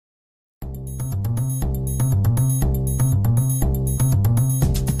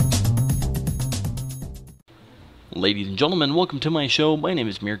Ladies and gentlemen, welcome to my show. My name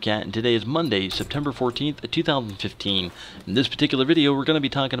is Meerkat, and today is Monday, September 14th, 2015. In this particular video, we're going to be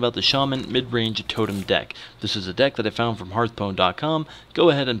talking about the Shaman Midrange Totem deck. This is a deck that I found from Hearthstone.com.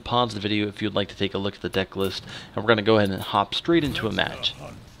 Go ahead and pause the video if you'd like to take a look at the deck list, and we're going to go ahead and hop straight into a match.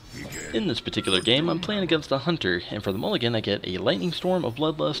 In this particular game, I'm playing against a Hunter, and for the mulligan, I get a Lightning Storm, a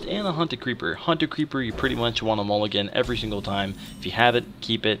Bloodlust, and a Haunted Creeper. Haunted Creeper, you pretty much want a mulligan every single time. If you have it,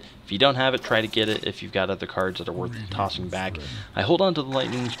 keep it. If you don't have it, try to get it if you've got other cards that are worth tossing back. I hold on to the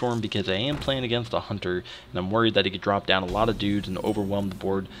Lightning Storm because I am playing against a Hunter, and I'm worried that he could drop down a lot of dudes and overwhelm the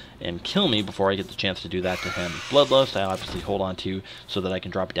board and kill me before I get the chance to do that to him. Bloodlust, I obviously hold on to so that I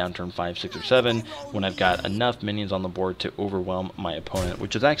can drop it down turn 5, 6, or 7 when I've got enough minions on the board to overwhelm my opponent,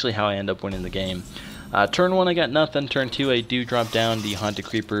 which is actually how I end up winning the game. Turn 1 I got nothing, turn 2 I do drop down the Haunted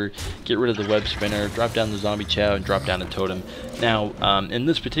Creeper, get rid of the Web Spinner, drop down the Zombie Chow, and drop down a Totem. Now, in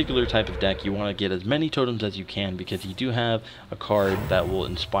this particular type of deck, you want to get as many Totems as you can because you do have a card that will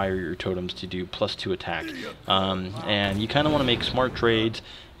inspire your Totems to do +2 attack. And you kind of want to make smart trades.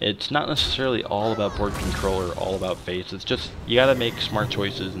 It's not necessarily all about board control or all about face. It's just you gotta make smart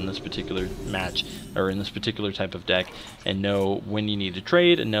choices in this particular match or in this particular type of deck and know when you need to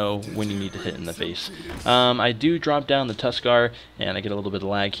trade and know when you need to hit in the face. I do drop down the Tuskarr and I get a little bit of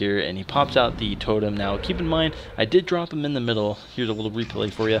lag here and he pops out the Totem. Now keep in mind I did drop him in the middle. Here's a little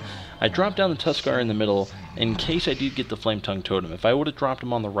replay for you. I dropped down the Tuskarr in the middle in case I do get the Flametongue Totem. If I would have dropped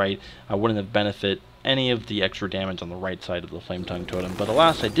him on the right, I wouldn't have benefited any of the extra damage on the right side of the Flametongue Totem, but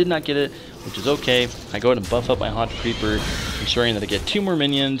alas I did not get it, which is okay. I go ahead and buff up my Haunted Creeper, ensuring that I get 2 more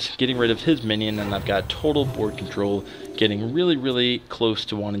minions, getting rid of his minion, and I've got total board control, getting really close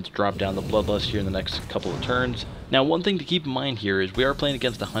to wanting to drop down the Bloodlust here in the next couple of turns. Now one thing to keep in mind here is we are playing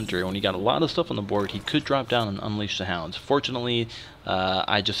against a Hunter, and when he got a lot of stuff on the board, he could drop down and unleash the Hounds. Fortunately,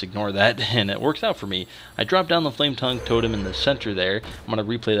 I just ignore that and it works out for me. I drop down the Flametongue Totem in the center there. I'm going to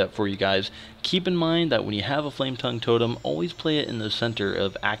replay that for you guys. Keep in mind that when you have a Flametongue Totem, always play it in the center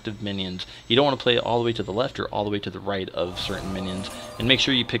of active minions. You don't want to play it all the way to the left or all the way to the right of certain minions, and make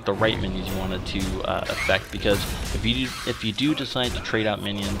sure you pick the right minions you want it to affect, because if you do decide to trade out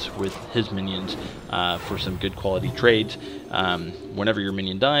minions with his minions for some good quality trades, whenever your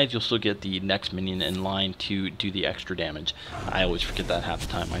minion dies, you'll still get the next minion in line to do the extra damage. I always forget that half the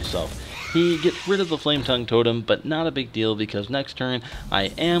time myself. He gets rid of the Flametongue Totem, but not a big deal because next turn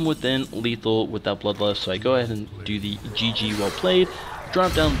I am within lethal with that Bloodlust, so I go ahead and do the GG well played,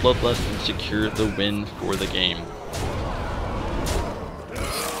 drop down Bloodlust, and secure the win for the game.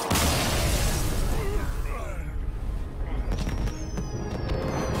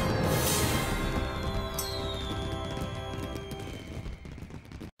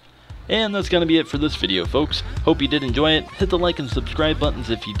 And that's going to be it for this video, folks. Hope you did enjoy it. Hit the like and subscribe buttons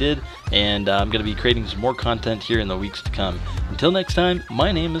if you did, and I'm going to be creating some more content here in the weeks to come. Until next time,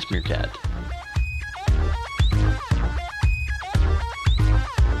 my name is Meerkat.